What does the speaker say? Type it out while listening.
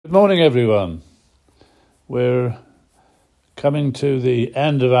Good morning, everyone. We're coming to the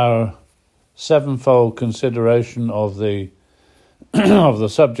end of our sevenfold consideration of the of the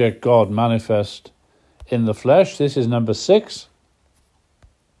subject God manifest in the flesh. This is number 6.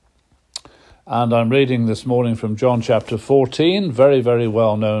 And I'm reading this morning from John chapter 14, very, very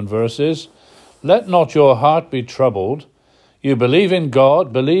well-known verses. Let not your heart be troubled. You believe in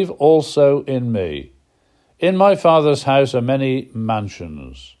God, believe also in me. In my Father's house are many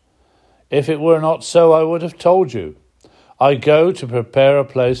mansions. If it were not so, I would have told you. I go to prepare a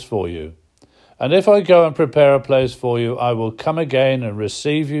place for you. And if I go and prepare a place for you, I will come again and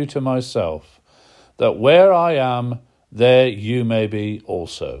receive you to myself, that where I am, there you may be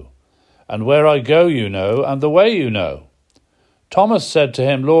also. And where I go you know, and the way you know. Thomas said to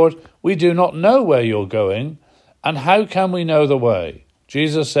him, Lord, we do not know where you're going, and how can we know the way?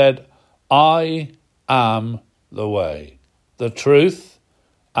 Jesus said, I am the way, the truth,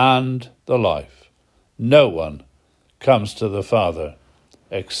 and the life. No one comes to the Father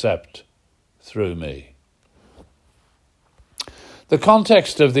except through me. The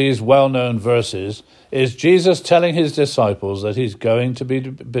context of these well-known verses is Jesus telling his disciples that he's going to be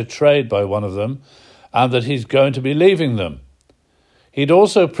betrayed by one of them and that he's going to be leaving them. He'd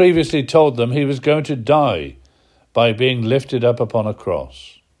also previously told them he was going to die by being lifted up upon a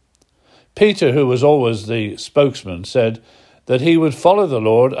cross. Peter, who was always the spokesman, said that he would follow the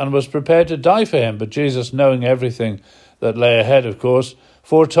Lord and was prepared to die for him, but Jesus, knowing everything that lay ahead, of course,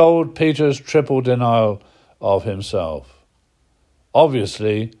 foretold Peter's triple denial of himself.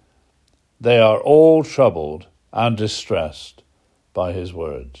 Obviously, they are all troubled and distressed by his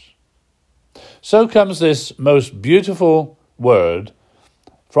words. So comes this most beautiful word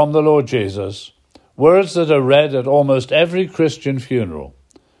from the Lord Jesus, words that are read at almost every Christian funeral.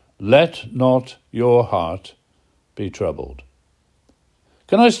 Let not your heart be troubled.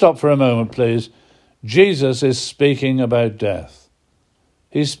 Can I stop for a moment, please? Jesus is speaking about death.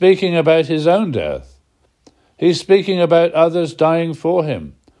 He's speaking about his own death. He's speaking about others dying for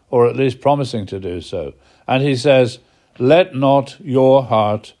him, or at least promising to do so. And he says, let not your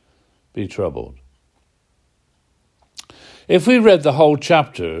heart be troubled. If we read the whole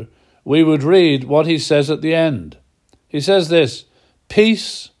chapter, we would read what he says at the end. He says this,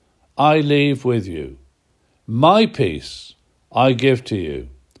 peace I leave with you. My peace I give to you.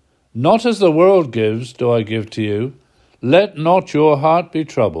 Not as the world gives do I give to you. Let not your heart be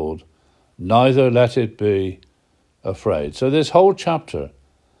troubled, neither let it be afraid. So this whole chapter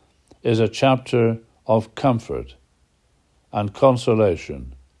is a chapter of comfort and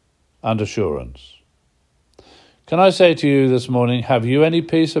consolation and assurance. Can I say to you this morning, have you any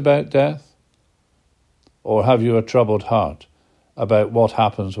peace about death? Or have you a troubled heart about what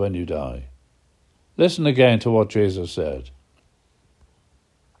happens when you die? Listen again to what Jesus said.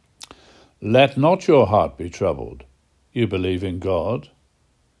 Let not your heart be troubled. You believe in God.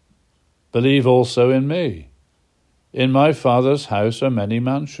 Believe also in me. In my Father's house are many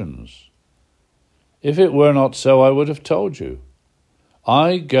mansions. If it were not so, I would have told you.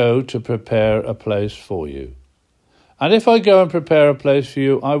 I go to prepare a place for you. And if I go and prepare a place for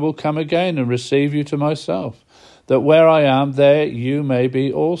you, I will come again and receive you to myself, that where I am, there you may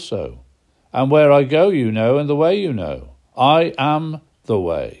be also. And where I go you know, and the way you know. I am the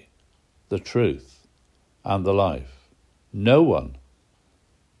way, the truth, and the life. No one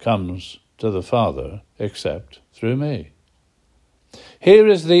comes to the Father except through me. Here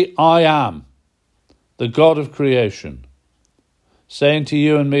is the I am, the God of creation, saying to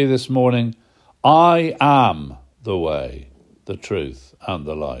you and me this morning, I am the way, the truth, and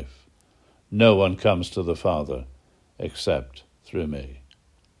the life. No one comes to the Father except through me.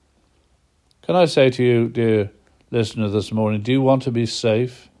 Can I say to you, dear listener, this morning, do you want to be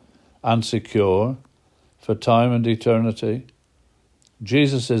safe and secure for time and eternity?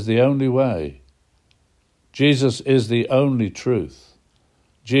 Jesus is the only way. Jesus is the only truth.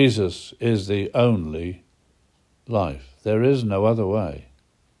 Jesus is the only life. There is no other way.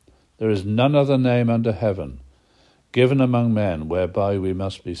 There is none other name under heaven given among men whereby we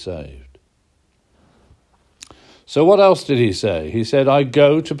must be saved. So what else did he say? He said, I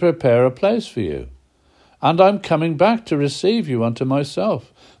go to prepare a place for you, and I'm coming back to receive you unto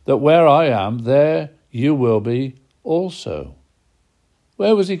myself, that where I am, there you will be also.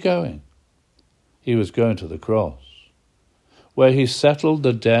 Where was he going? He was going to the cross, where he settled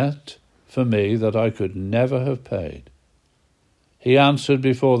the debt for me that I could never have paid. He answered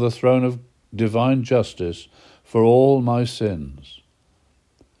before the throne of divine justice for all my sins.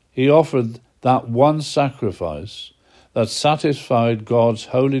 He offered that one sacrifice that satisfied God's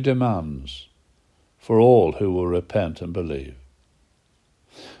holy demands for all who will repent and believe.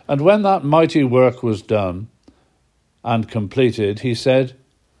 And when that mighty work was done and completed, he said,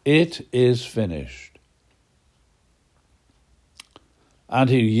 "It is finished." And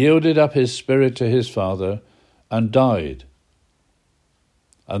he yielded up his spirit to his Father and died.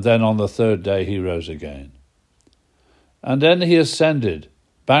 And then on the third day he rose again. And then he ascended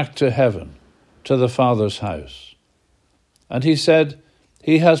back to heaven, to the Father's house. And he said,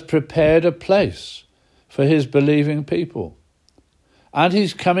 he has prepared a place for his believing people. And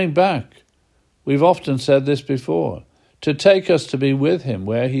he's coming back. We've often said this before, to take us to be with him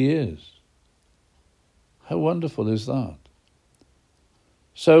where he is. How wonderful is that?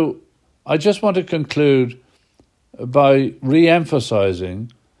 So I just want to conclude by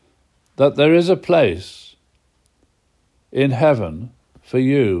re-emphasizing that there is a place in heaven for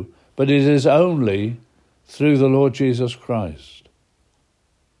you, but it is only through the Lord Jesus Christ.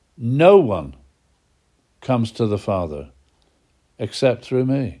 No one comes to the Father except through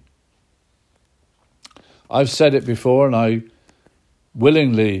me. I've said it before, and I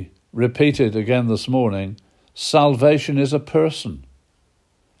willingly repeat it again this morning. Salvation is a person,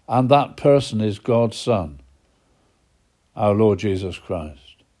 and that person is God's Son, our Lord Jesus Christ.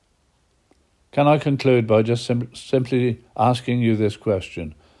 Can I conclude by just simply asking you this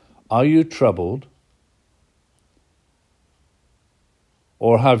question? Are you troubled?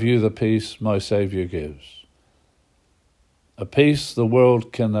 Or have you the peace my Saviour gives? A peace the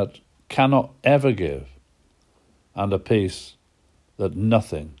world cannot ever give, and a peace that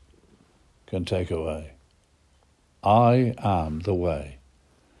nothing can take away. I am the way,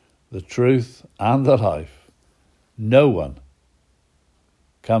 the truth, and the life. No one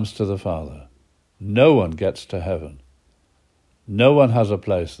comes to the Father. No one gets to heaven. No one has a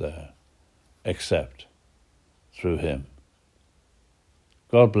place there except through him.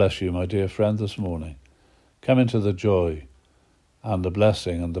 God bless you, my dear friend, this morning. Come into the joy and the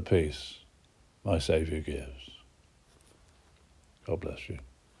blessing and the peace my Saviour gives. God bless you.